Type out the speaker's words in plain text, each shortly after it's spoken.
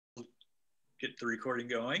get the recording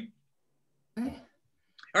going. Okay.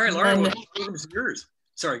 All right, Laura, the program's yours.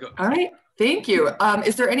 Sorry, go. All right, thank you.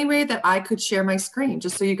 Is there any way that I could share my screen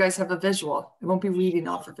just so you guys have a visual? I won't be reading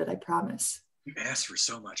off of it, I promise. You asked for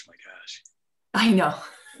so much, my gosh. I know.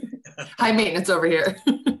 High maintenance over here.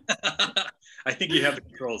 I think you have the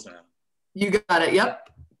controls now. You got it. Yep,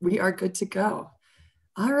 we are good to go.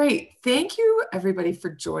 All right, thank you everybody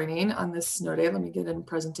for joining on this snow day. Let me get in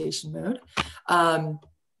presentation mode.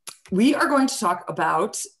 We are going to talk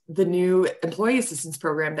about the new employee assistance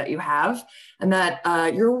program that you have and that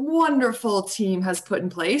your wonderful team has put in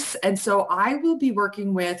place. And so I will be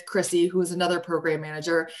working with Chrissy, who is another program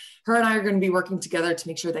manager. Her and I are going to be working together to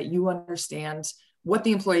make sure that you understand what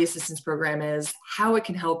the employee assistance program is, how it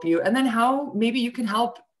can help you, and then how maybe you can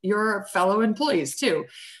help your fellow employees too,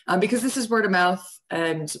 because this is word of mouth,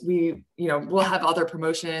 and we'll have other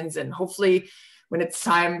promotions, and hopefully when it's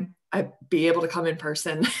time, I'd be able to come in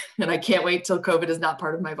person. And I can't wait till COVID is not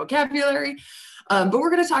part of my vocabulary. But we're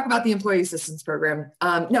going to talk about the employee assistance program.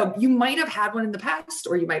 Now, you might have had one in the past,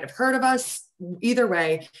 or you might have heard of us. Either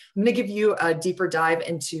way, I'm going to give you a deeper dive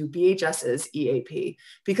into BHS's EAP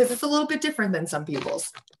because it's a little bit different than some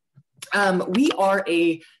people's. We are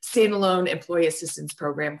a standalone employee assistance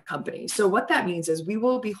program company. So what that means is we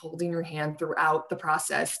will be holding your hand throughout the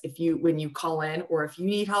process when you call in, or if you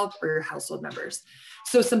need help, or your household members.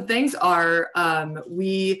 So some things are,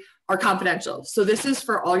 we are confidential. So this is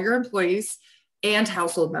for all your employees and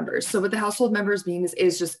household members. So what the household members means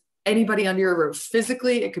is just anybody under your roof.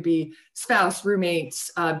 Physically, it could be spouse,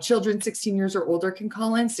 roommates, children 16 years or older can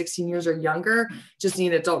call in, 16 years or younger, just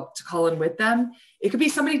need an adult to call in with them. It could be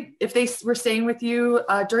somebody, if they were staying with you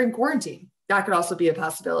during quarantine, that could also be a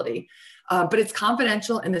possibility. But it's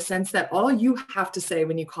confidential in the sense that all you have to say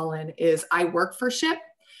when you call in is, I work for SHIP.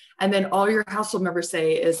 And then all your household members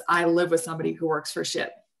say is, I live with somebody who works for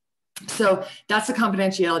SHIP. So that's the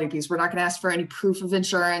confidentiality piece. We're not going to ask for any proof of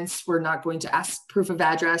insurance. We're not going to ask proof of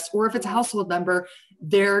address, or if it's a household member,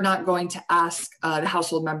 they're not going to ask the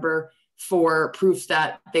household member for proof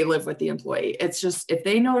that they live with the employee. It's just, if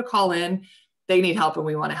they know to call in, they need help and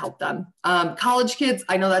we want to help them. College kids,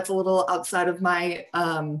 I know that's a little outside of my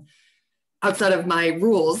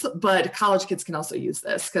rules, but college kids can also use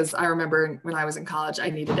this, because I remember when I was in college, I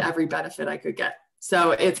needed every benefit I could get.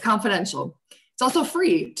 So it's confidential. It's also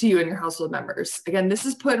free to you and your household members. Again, this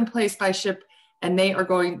is put in place by SHIP, and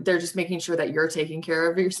they're just making sure that you're taking care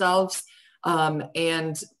of yourselves.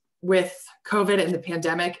 And with COVID and the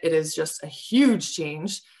pandemic, it is just a huge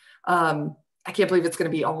change. I can't believe it's going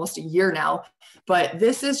to be almost a year now, but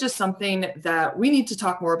this is just something that we need to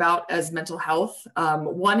talk more about as mental health.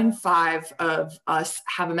 1 in 5 of us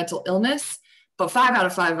have a mental illness, but 5 out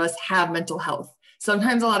of 5 of us have mental health.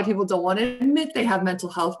 Sometimes a lot of people don't want to admit they have mental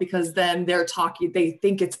health, because then they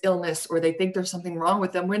think it's illness, or they think there's something wrong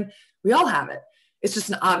with them, when we all have it. It's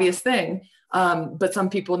just an obvious thing. But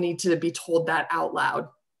some people need to be told that out loud.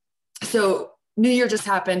 So New Year just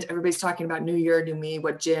happened. Everybody's talking about New Year, new me,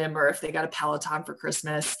 what gym, or if they got a Peloton for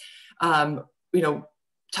Christmas, talking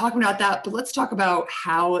about that. But let's talk about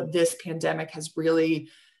how this pandemic has really,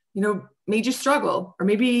 made you struggle, or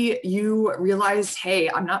maybe you realized, hey,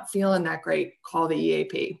 I'm not feeling that great, call the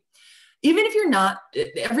EAP. Even if you're not,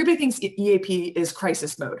 everybody thinks EAP is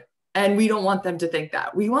crisis mode. And we don't want them to think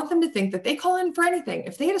that. We want them to think that they call in for anything.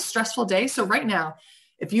 If they had a stressful day, so right now,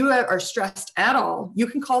 if you are stressed at all, you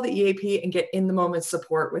can call the EAP and get in the moment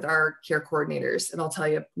support with our care coordinators. And I'll tell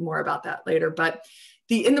you more about that later. But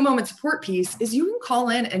the in the moment support piece is you can call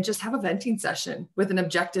in and just have a venting session with an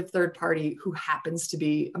objective third party who happens to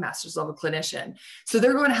be a master's level clinician. So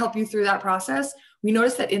they're going to help you through that process. We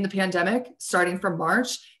noticed that in the pandemic, starting from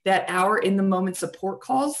March, that our in the moment support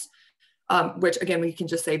calls, which again, we can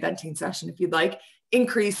just say venting session if you'd like,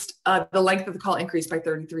 increased, the length of the call increased by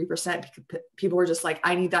 33%. People were just like,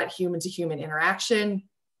 I need that human to human interaction.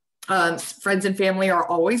 Friends and family are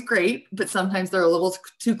always great, but sometimes they're a little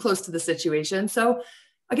too close to the situation. So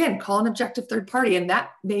again, call an objective third party, and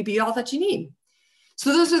that may be all that you need.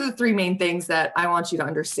 So those are the 3 main things that I want you to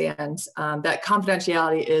understand, that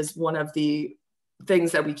confidentiality is one of the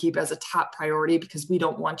things that we keep as a top priority, because we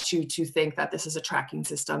don't want you to think that this is a tracking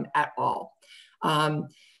system at all.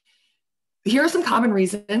 Here are some common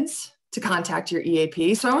reasons to contact your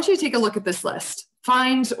EAP. So I want you to take a look at this list.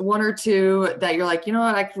 Find 1 or 2 that you're like, you know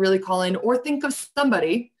what, I could really call in, or think of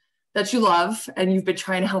somebody that you love and you've been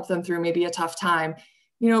trying to help them through maybe a tough time.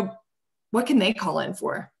 What can they call in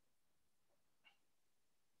for?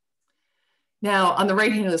 Now, on the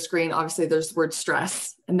right hand of the screen, obviously there's the word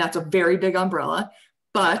stress, and that's a very big umbrella,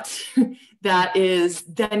 but that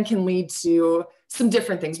then can lead to some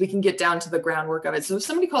different things. We can get down to the groundwork of it. So if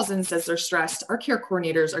somebody calls in and says they're stressed, our care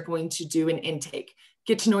coordinators are going to do an intake,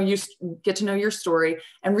 get to know your story,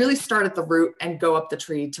 and really start at the root and go up the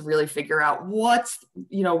tree to really figure out what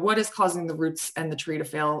is causing the roots and the tree to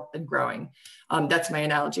fail and growing. That's my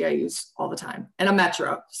analogy I use all the time. And a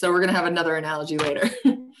metro. So we're going to have another analogy later.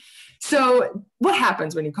 So what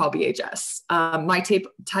happens when you call BHS? My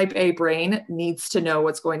type A brain needs to know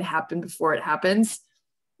what's going to happen before it happens.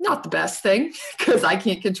 Not the best thing because I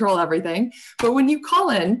can't control everything. But when you call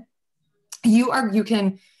in,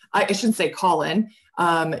 I shouldn't say call in.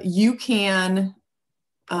 You can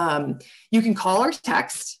call or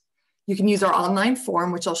text. You can use our online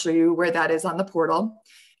form, which I'll show you where that is on the portal.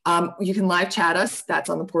 You can live chat us. That's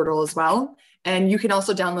on the portal as well. And you can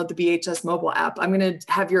also download the BHS mobile app. I'm going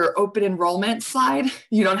to have your open enrollment slide.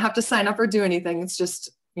 You don't have to sign up or do anything. It's just,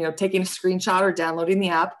 taking a screenshot or downloading the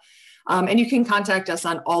app. And you can contact us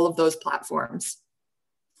on all of those platforms.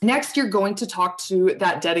 Next, you're going to talk to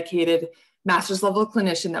that dedicated master's level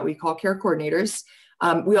clinician that we call care coordinators.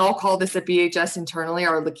 We all call this at BHS internally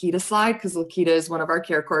our Lakita slide because Lakita is one of our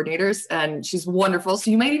care coordinators and she's wonderful.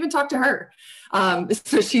 So you might even talk to her.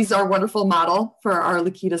 So she's our wonderful model for our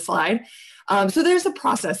Lakita slide. So there's a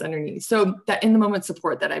process underneath. So that in the moment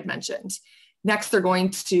support that I've mentioned. Next, they're going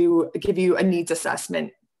to give you a needs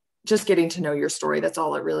assessment, just getting to know your story. That's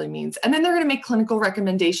all it really means. And then they're going to make clinical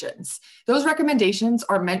recommendations. Those recommendations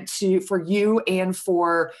are meant for you and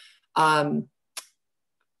for,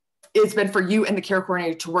 it's been for you and the care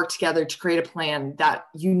coordinator to work together to create a plan that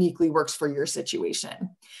uniquely works for your situation.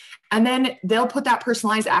 And then they'll put that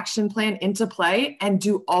personalized action plan into play and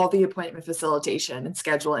do all the appointment facilitation and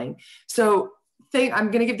scheduling. So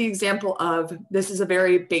I'm going to give the example of, this is a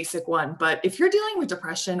very basic one, but if you're dealing with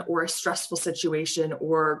depression or a stressful situation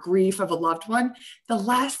or grief of a loved one, the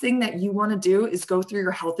last thing that you want to do is go through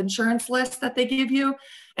your health insurance list that they give you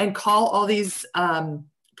and call all these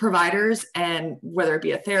providers, and whether it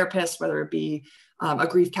be a therapist, whether it be a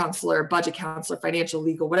grief counselor, budget counselor, financial,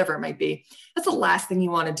 legal, whatever it might be. That's the last thing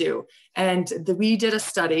you want to do. And we did a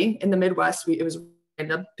study in the Midwest. It was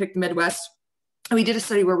random, pick the Midwest. And we did a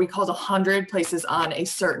study where we called 100 places on a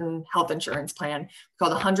certain health insurance plan. We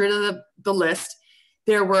called 100 of the list.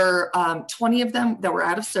 There were 20 of them that were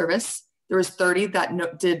out of service. There was 30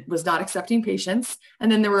 that was not accepting patients.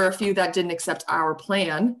 And then there were a few that didn't accept our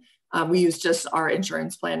plan. We used just our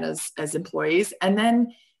insurance plan as employees. And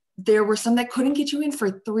then there were some that couldn't get you in for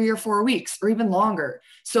 3 or 4 weeks or even longer.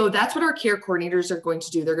 So that's what our care coordinators are going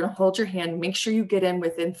to do. They're going to hold your hand, make sure you get in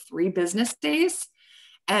within 3 business days.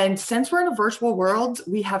 And since we're in a virtual world,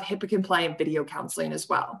 we have HIPAA compliant video counseling as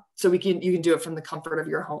well. So you can do it from the comfort of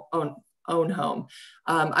your own home.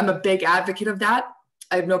 I'm a big advocate of that.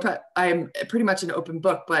 I am pretty much an open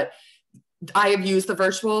book, but I have used the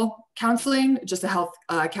virtual counseling, just a health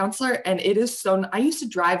counselor, and it is I used to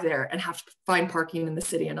drive there and have to find parking in the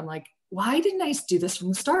city. And I'm like, why didn't I do this from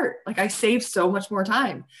the start? Like, I saved so much more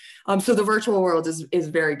time. So the virtual world is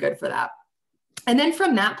very good for that. And then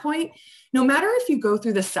from that point, no matter if you go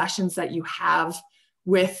through the sessions that you have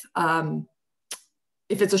with,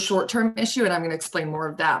 if it's a short-term issue, and I'm going to explain more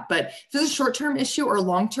of that, but if it's a short-term issue or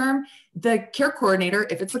long-term, the care coordinator,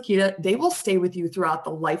 if it's Lakita, they will stay with you throughout the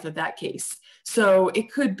life of that case. So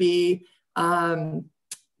it could be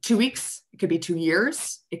 2 weeks, it could be 2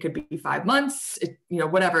 years, it could be 5 months,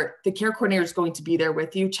 whatever. The care coordinator is going to be there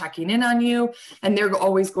with you, checking in on you, and they're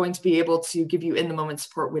always going to be able to give you in-the-moment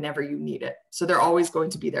support whenever you need it. So they're always going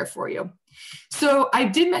to be there for you. So I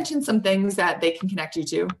did mention some things that they can connect you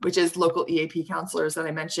to, which is local EAP counselors that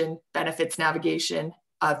I mentioned, benefits navigation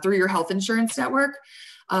through your health insurance network.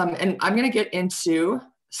 And I'm going to get into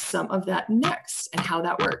some of that next and how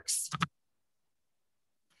that works.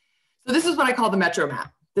 So this is what I call the Metro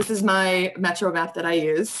map. This is my Metro map that I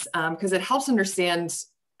use because it helps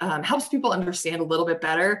people understand a little bit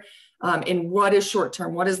better in what is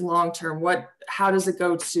short-term, what is long-term, how does it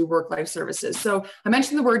go to work-life services. So I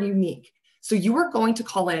mentioned the word unique. So you are going to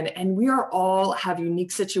call in, and we all have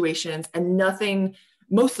unique situations, and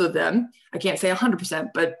most of them, I can't say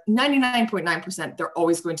 100%, but 99.9%, they're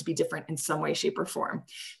always going to be different in some way, shape, or form.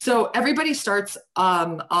 So everybody starts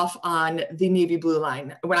off on the navy blue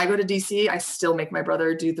line. When I go to DC, I still make my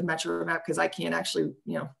brother do the Metro map because I can't actually,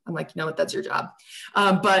 I'm like, you know what, that's your job.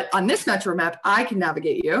 But on this Metro map, I can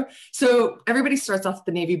navigate you. So everybody starts off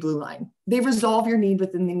the navy blue line. They resolve your need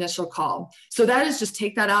within the initial call. So that is just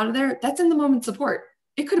take that out of there. That's in the moment support.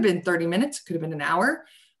 It could have been 30 minutes, it could have been an hour,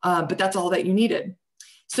 but that's all that you needed.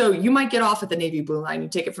 So you might get off at the navy blue line. You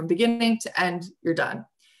take it from beginning to end, you're done.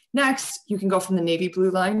 Next, you can go from the navy blue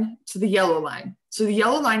line to the yellow line. So the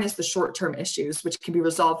yellow line is the short-term issues, which can be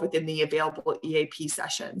resolved within the available EAP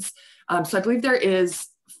sessions. So I believe there is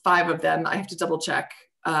 5 of them. I have to double check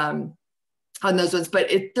on those ones, but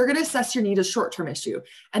they're going to assess your need as short-term issue.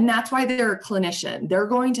 And that's why they're a clinician. They're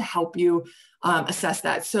going to help you assess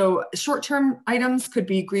that. So short-term items could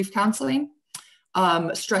be grief counseling,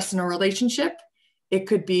 stress in a relationship. It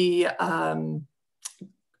could be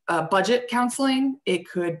budget counseling. It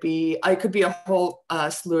could be a whole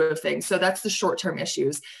slew of things. So that's the short-term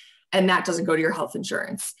issues, and that doesn't go to your health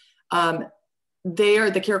insurance.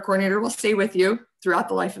 The care coordinator will stay with you throughout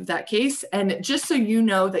the life of that case. And just so you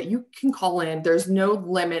know that you can call in, there's no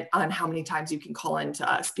limit on how many times you can call in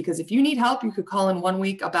to us, because if you need help, you could call in one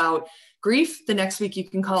week about grief. The next week you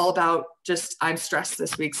can call about just, I'm stressed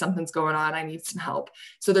this week, something's going on, I need some help.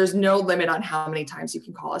 So there's no limit on how many times you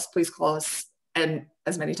can call us. Please call us and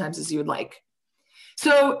as many times as you would like.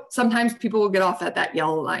 So sometimes people will get off at that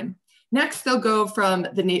yellow line. Next, they could go from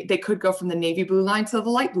the navy blue line to the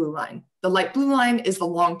light blue line. The light blue line is the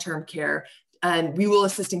long-term care, and we will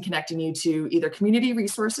assist in connecting you to either community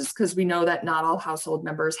resources, because we know that not all household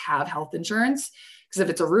members have health insurance, because if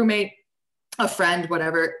it's a roommate, a friend,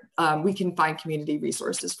 whatever, we can find community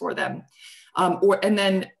resources for them.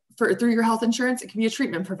 Through your health insurance, it can be a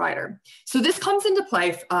treatment provider. So this comes into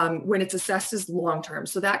play when it's assessed as long-term.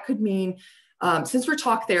 So that could mean, since we're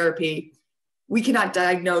talk therapy, we cannot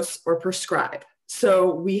diagnose or prescribe.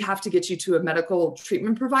 So we have to get you to a medical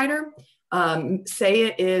treatment provider. Say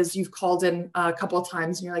it is, you've called in a couple of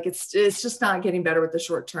times and you're like, it's just not getting better with the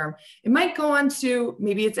short term. It might go on to,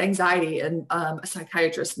 maybe it's anxiety, and a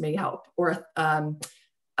psychiatrist may help, or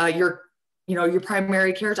your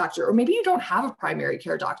primary care doctor, or maybe you don't have a primary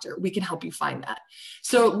care doctor. We can help you find that.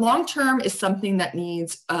 So long-term is something that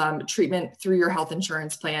needs treatment through your health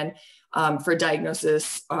insurance plan for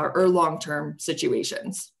diagnosis or long-term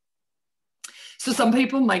situations. So some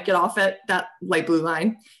people might get off at that light blue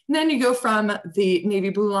line, and then you go from the navy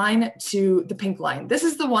blue line to the pink line. This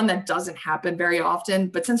is the one that doesn't happen very often,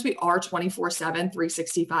 but since we are 24/7,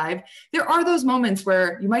 365, there are those moments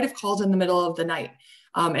where you might have called in the middle of the night.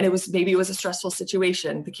 And maybe it was a stressful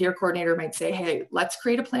situation. The care coordinator might say, hey, let's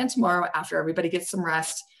create a plan tomorrow after everybody gets some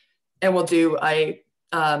rest, and we'll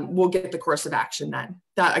get the course of action then.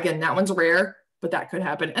 That one's rare, but that could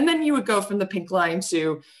happen. And then you would go from the pink line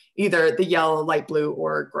to either the yellow, light blue,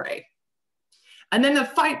 or gray. And then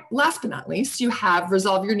last but not least, you have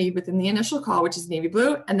resolve your need within the initial call, which is navy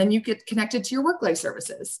blue, and then you get connected to your work-life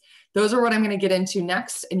services. Those are what I'm going to get into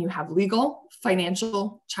next. And you have legal,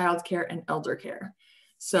 financial, childcare, and elder care.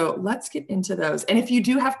 So let's get into those. And if you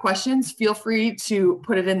do have questions, feel free to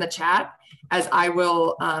put it in the chat, as I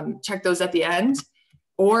will check those at the end,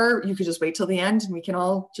 or you could just wait till the end and we can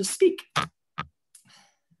all just speak.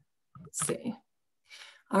 Let's see.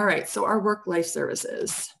 All right, so our work-life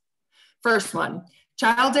services. First one,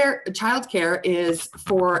 childcare is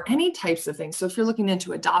for any types of things. So if you're looking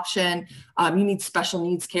into adoption, you need special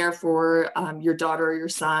needs care for your daughter or your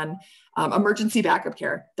son. Emergency backup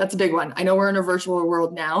care, that's a big one. I know we're in a virtual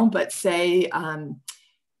world now, but say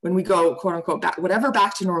when we go, quote unquote,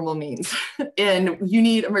 back to normal means, and you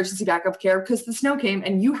need emergency backup care because the snow came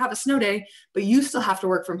and you have a snow day, but you still have to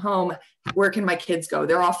work from home. Where can my kids go?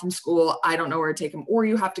 They're off from school. I don't know where to take them. Or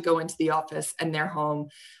you have to go into the office and they're home.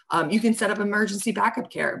 You can set up emergency backup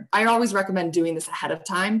care. I always recommend doing this ahead of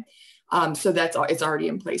time. So it's already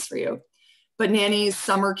in place for you. But nannies,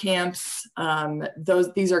 summer camps,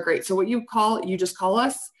 these are great. So you just call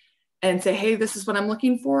us and say, hey, this is what I'm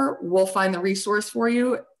looking for. We'll find the resource for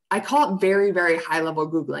you. I call it very, very high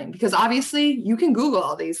level Googling, because obviously you can Google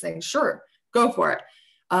all these things. Sure, go for it.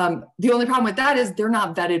 The only problem with that is they're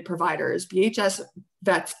not vetted providers. BHS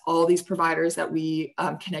vets all these providers that we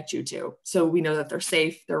connect you to. So we know that they're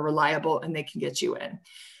safe, they're reliable, and they can get you in.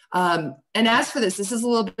 And as for this is a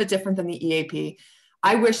little bit different than the EAP.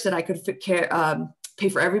 I wish that I could pay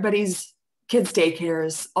for everybody's kids'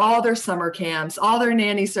 daycares, all their summer camps, all their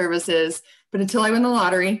nanny services. But until I win the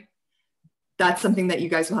lottery, that's something that you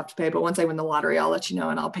guys will have to pay. But once I win the lottery, I'll let you know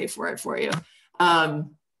and I'll pay for it for you.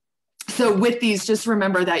 So with these, just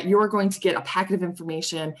remember that you're going to get a packet of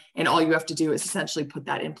information, and all you have to do is essentially put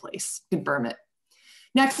that in place, confirm it.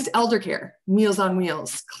 Next is elder care, Meals on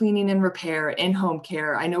Wheels, cleaning and repair, in-home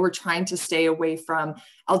care. I know we're trying to stay away from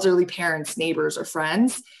elderly parents, neighbors, or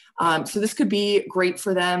friends. So this could be great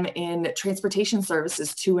for them in transportation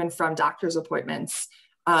services to and from doctor's appointments,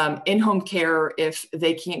 in-home care if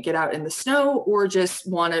they can't get out in the snow or just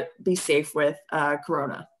want to be safe with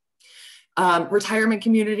Corona. Retirement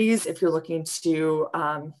communities, if you're looking to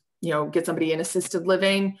get somebody in assisted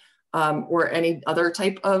living, or any other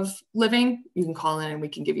type of living, you can call in and we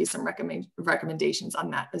can give you some recommendations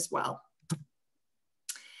on that as well.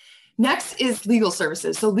 Next is legal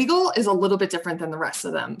services. So legal is a little bit different than the rest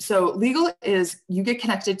of them. So legal is you get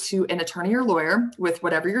connected to an attorney or lawyer with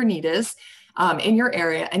whatever your need is in your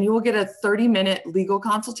area, and you will get a 30-minute legal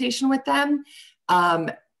consultation with them.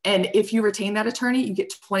 And if you retain that attorney, you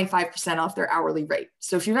get 25% off their hourly rate.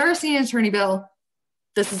 So if you've ever seen an attorney bill,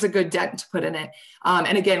 this is a good dent to put in it.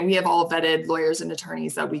 And again, we have all vetted lawyers and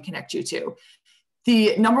attorneys that we connect you to.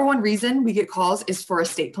 The number one reason we get calls is for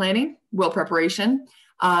estate planning, will preparation,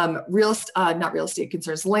 not real estate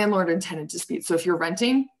concerns, landlord and tenant disputes. So if you're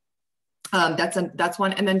renting, that's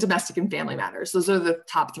one, and then domestic and family matters. Those are the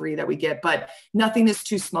top three that we get, but nothing is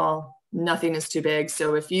too small, nothing is too big.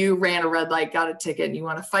 So if you ran a red light, got a ticket, and you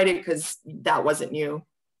want to fight it because that wasn't you,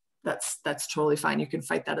 that's totally fine. You can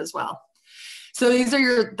fight that as well. So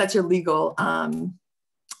that's your legal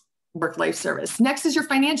work-life service. Next is your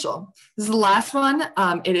financial. This is the last one.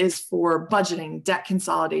 It is for budgeting, debt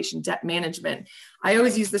consolidation, debt management. I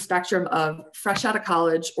always use the spectrum of fresh out of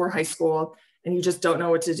college or high school, and you just don't know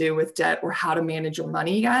what to do with debt or how to manage your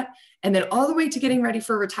money yet. And then all the way to getting ready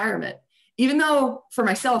for retirement. Even though for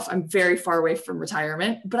myself, I'm very far away from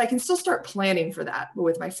retirement, but I can still start planning for that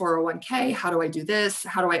with my 401k. How do I do this?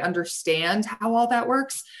 How do I understand how all that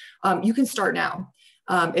works? You can start now.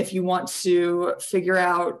 If you want to figure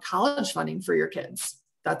out college funding for your kids,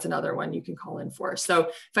 that's another one you can call in for.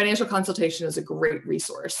 So financial consultation is a great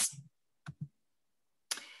resource.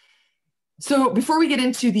 So before we get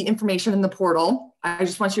into the information in the portal, I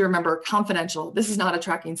just want you to remember confidential. This is not a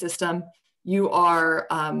tracking system. You are,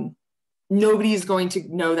 nobody's going to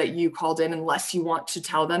know that you called in unless you want to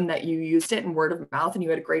tell them that you used it in word of mouth and you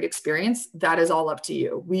had a great experience. That is all up to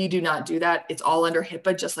you. We do not do that. It's all under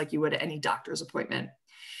HIPAA, just like you would at any doctor's appointment.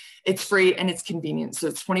 It's free and it's convenient. So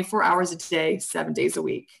it's 24 hours a day, 7 days a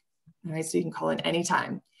week. All right, so you can call in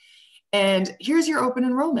anytime. And here's your open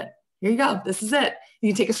enrollment. Here you go. This is it. You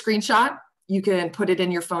can take a screenshot. You can put it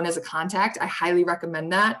in your phone as a contact. I highly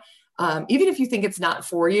recommend that. Even if you think it's not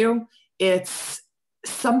for you, it's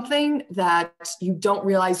something that you don't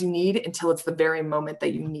realize you need until it's the very moment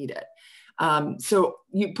that you need it. So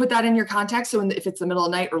you put that in your contact. So if it's the middle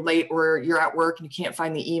of the night or late, or you're at work and you can't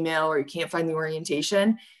find the email or you can't find the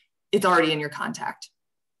orientation, it's already in your contact.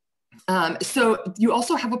 So you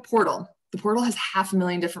also have a portal. The portal has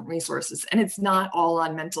 500,000 different resources, and it's not all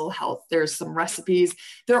on mental health. There's some recipes.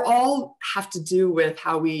 They're all have to do with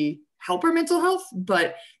how we help our mental health,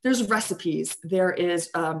 but there's recipes. There is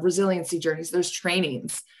resiliency journeys. There's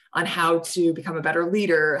trainings on how to become a better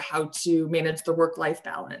leader, how to manage the work-life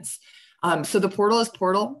balance. So the portal is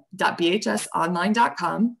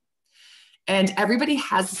portal.bhsonline.com. And everybody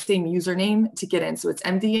has the same username to get in. So it's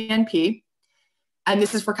MDNP. And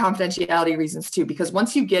this is for confidentiality reasons too, because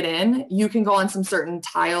once you get in, you can go on some certain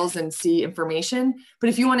tiles and see information. But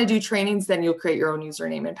if you want to do trainings, then you'll create your own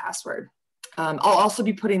username and password. I'll also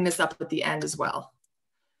be putting this up at the end as well.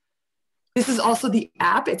 This is also the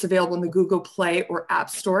app. It's available in the Google Play or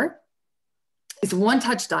App Store. It's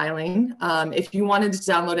one-touch dialing. If you wanted to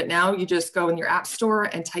download it now, you just go in your app store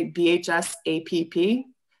and type BHS APP.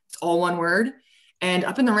 It's all one word. And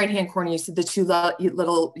up in the right-hand corner, you see the two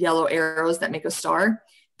little yellow arrows that make a star.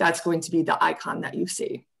 That's going to be the icon that you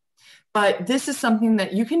see. But this is something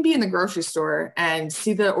that you can be in the grocery store and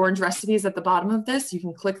see the orange recipes at the bottom of this. You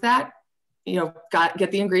can click that,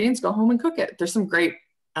 get the ingredients, go home and cook it. There's some great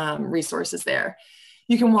resources there.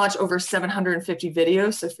 You can watch over 750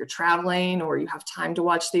 videos. So if you're traveling or you have time to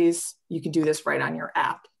watch these, you can do this right on your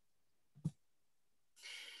app.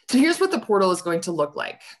 So here's what the portal is going to look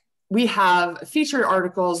like. We have featured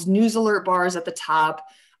articles, news alert bars at the top.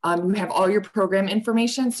 We have all your program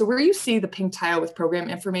information. So where you see the pink tile with program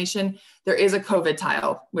information, there is a COVID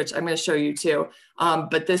tile, which I'm going to show you too.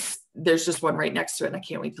 But there's just one right next to it, and I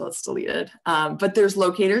can't wait till it's deleted. But there's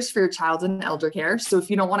locators for your child and elder care. So if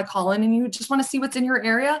you don't want to call in and you just want to see what's in your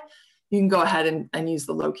area, you can go ahead and use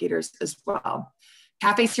the locators as well.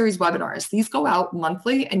 Cafe Series webinars, these go out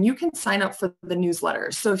monthly and you can sign up for the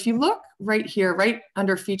newsletter. So if you look right here, right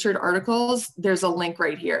under featured articles, there's a link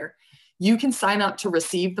right here. You can sign up to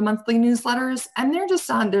receive the monthly newsletters, and they're just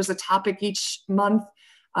on, there's a topic each month.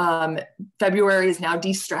 February is now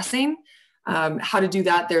de-stressing. How to do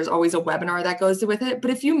that, there's always a webinar that goes with it. But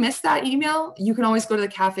if you miss that email, you can always go to the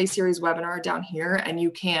Cafe Series webinar down here and you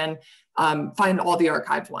can find all the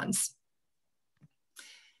archived ones.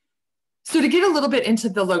 So to get a little bit into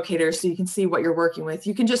the locator so you can see what you're working with,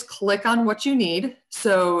 you can just click on what you need.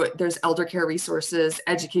 So there's elder care resources,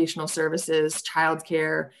 educational services,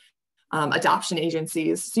 childcare, adoption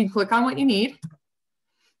agencies. So you click on what you need.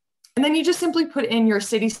 And then you just simply put in your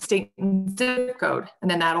city, state, and zip code, and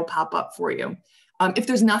then that'll pop up for you. If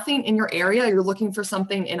there's nothing in your area, you're looking for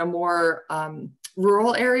something in a more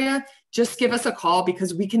rural area, just give us a call,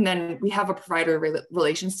 because we have a provider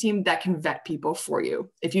relations team that can vet people for you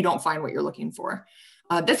if you don't find what you're looking for.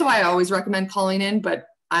 That's why I always recommend calling in, but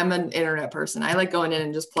I'm an internet person. I like going in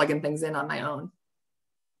and just plugging things in on my own.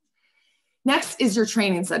 Next is your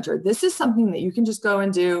training center. This is something that you can just go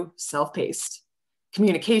and do self-paced.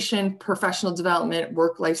 Communication, professional development,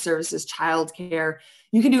 work-life services, childcare.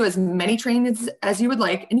 You can do as many trainings as you would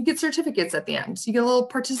like, and you get certificates at the end. So you get a little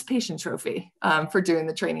participation trophy for doing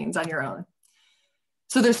the trainings on your own.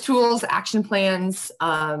 So there's tools, action plans,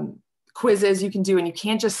 quizzes you can do, and you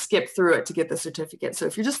can't just skip through it to get the certificate. So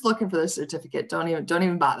if you're just looking for the certificate, don't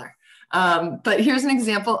even bother. But here's an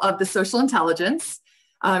example of the social intelligence.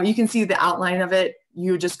 You can see the outline of it.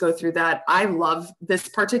 You just go through that. I love this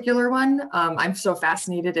particular one. I'm so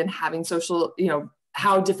fascinated in having social,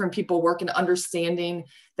 how different people work and understanding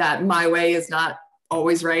that my way is not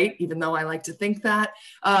always right, even though I like to think that.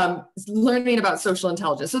 Learning about social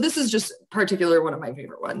intelligence. So this is just particular one of my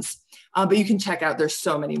favorite ones, but you can check out, there's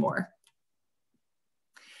so many more.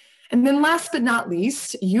 And then last but not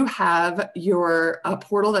least, you have your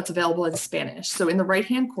portal that's available in Spanish. So in the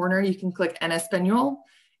right-hand corner, you can click En Español,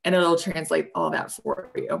 and it'll translate all that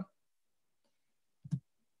for you.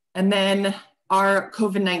 And then our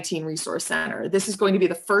COVID-19 Resource Center. This is going to be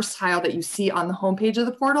the first tile that you see on the homepage of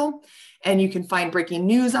the portal. And you can find breaking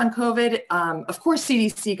news on COVID. Of course,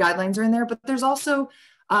 CDC guidelines are in there, but there's also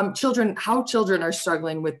how children are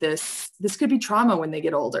struggling with this. This could be trauma when they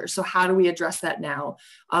get older. So how do we address that now?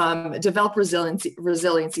 Develop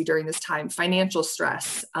resiliency during this time, financial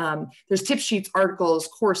stress. There's tip sheets, articles,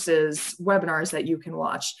 courses, webinars that you can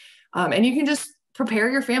watch. And you can just prepare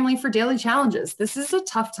your family for daily challenges. This is a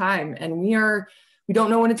tough time, and we don't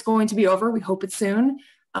know when it's going to be over. We hope it's soon.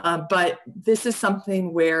 But this is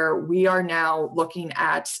something where we are now looking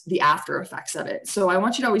at the after effects of it. So I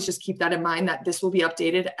want you to always just keep that in mind, that this will be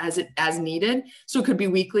updated as needed. So it could be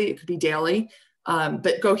weekly, it could be daily,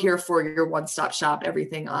 but go here for your one-stop shop,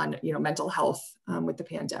 everything on mental health with the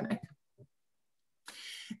pandemic.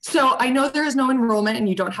 So I know there is no enrollment and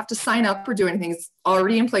you don't have to sign up or do anything. It's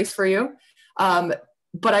already in place for you.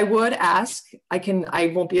 But I would ask,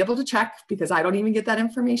 I won't be able to check because I don't even get that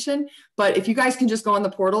information. But if you guys can just go on the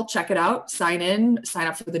portal, check it out, sign in, sign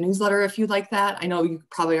up for the newsletter if you'd like that. I know you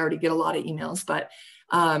probably already get a lot of emails, but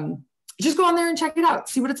just go on there and check it out,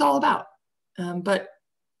 see what it's all about. But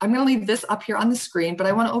I'm going to leave this up here on the screen, but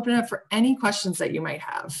I want to open it up for any questions that you might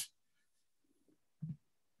have.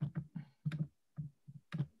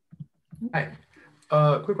 Hi,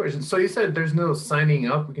 quick question. So you said there's no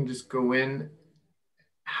signing up, we can just go in.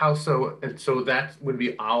 How so? And so that would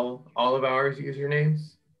be all of our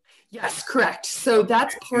usernames? Yes, correct. So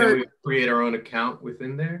that's part. And then we create our own account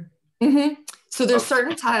within there? Mm-hmm. So there's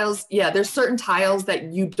certain tiles. Yeah, there's certain tiles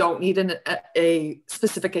that you don't need a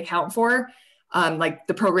specific account for, like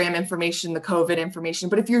the program information, the COVID information.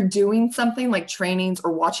 But if you're doing something like trainings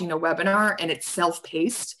or watching a webinar and it's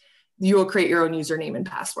self-paced, you will create your own username and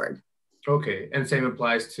password. Okay, and same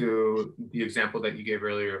applies to the example that you gave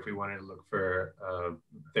earlier. If we wanted to look for a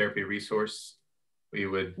therapy resource, we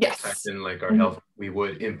would type in like our health, we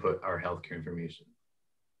would input our healthcare information.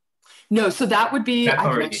 No, so that would be- That's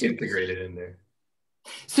already integrated in there.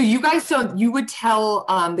 So you would tell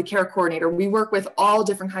the care coordinator, we work with all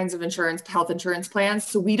different kinds of insurance, health insurance plans.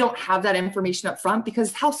 So we don't have that information up front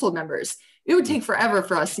because household members, it would take forever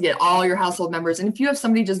for us to get all your household members. And if you have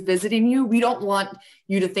somebody just visiting you, we don't want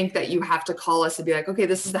you to think that you have to call us and be like, okay,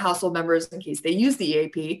 this is the household members in case they use the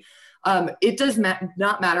EAP. It does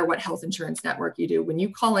not matter what health insurance network you do. When you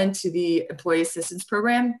call into the Employee Assistance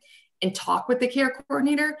Program and talk with the care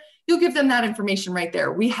coordinator, you'll give them that information right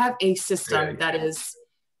there. We have a system that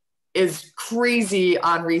is crazy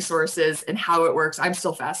on resources and how it works. I'm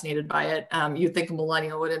still fascinated by it. You'd think a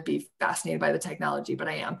millennial wouldn't be fascinated by the technology, but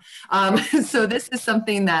I am. So this is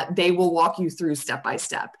something that they will walk you through step by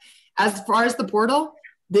step. As far as the portal,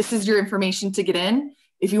 this is your information to get in.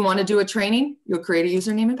 If you want to do a training, you'll create a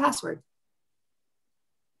username and password.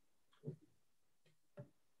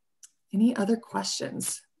 Any other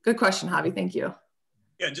questions? Good question, Javi. Thank you.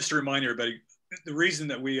 Yeah, just to remind everybody, the reason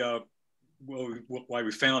that why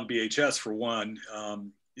we found BHS for one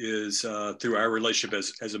is through our relationship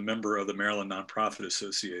as a member of the Maryland Nonprofit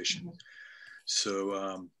Association.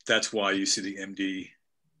 So that's why you see the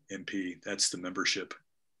MD-MP, that's the membership.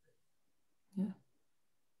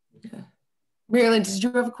 Yeah. Marilyn, did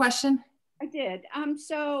you have a question? I did.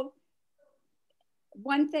 So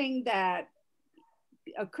one thing that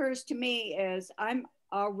occurs to me is I'm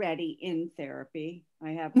already in therapy.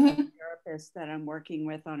 I have a therapist that I'm working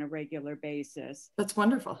with on a regular basis. That's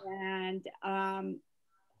wonderful. And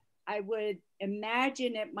I would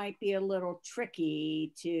imagine it might be a little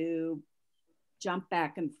tricky to jump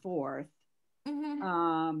back and forth.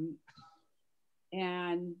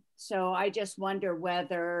 And so I just wonder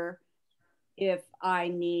whether if I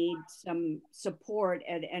need some support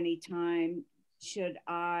at any time, should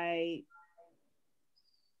I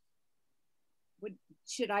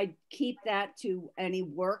keep that to any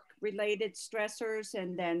work-related stressors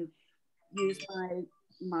and then use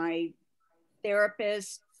my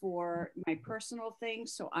therapist for my personal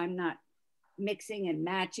things so I'm not mixing and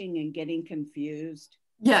matching and getting confused?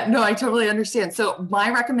 Yeah, no, I totally understand. So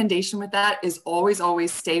my recommendation with that is always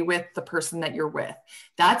stay with the person that you're with.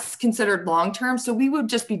 That's considered long-term. So we would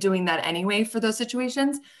just be doing that anyway for those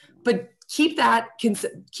situations, but keep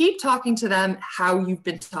talking to them how you've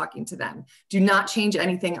been talking to them. Do not change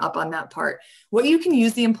anything up on that part. What you can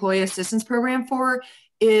use the Employee Assistance Program for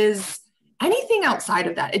is anything outside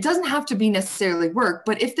of that. It doesn't have to be necessarily work,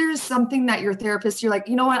 but if there's something that your therapist, you're like,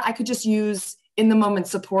 you know what, I could just use in the moment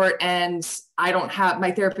support, and I don't have my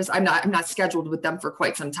therapist, I'm not scheduled with them for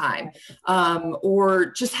quite some time. Or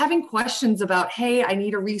just having questions about, hey, I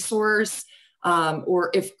need a resource, or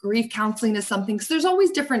if grief counseling is something, because there's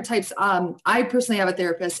always different types. I personally have a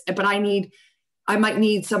therapist, but I might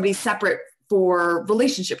need somebody separate for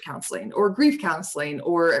relationship counseling or grief counseling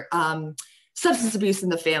or substance abuse in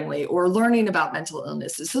the family or learning about mental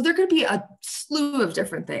illnesses. So there could be a slew of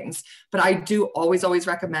different things, but I do always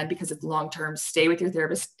recommend, because it's long-term, stay with your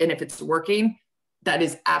therapist. And if it's working, that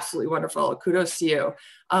is absolutely wonderful. Kudos to you.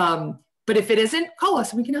 But if it isn't, call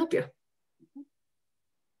us and we can help you.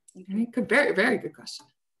 Okay, good, very, very good question.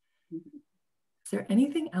 Is there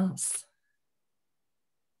anything else?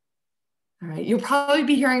 All right, you'll probably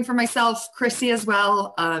be hearing from myself, Chrissy as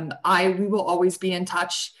well. We will always be in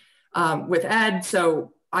touch with Ed,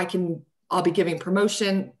 so I'll be giving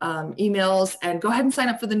promotion emails, and go ahead and sign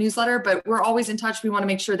up for the newsletter, but we're always in touch. We want to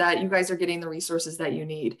make sure that you guys are getting the resources that you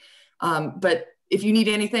need. But if you need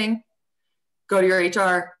anything, go to your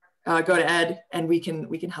HR, go to Ed, and we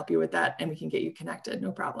can help you with that, and we can get you connected,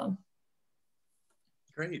 no problem.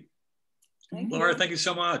 Great. Laura, thank you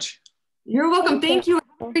so much. You're welcome. Thank you.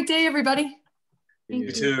 Have a great day, everybody.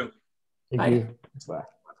 You too. Thank Bye. you. Bye.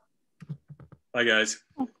 Bye, guys.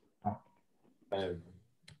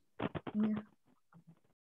 Yeah.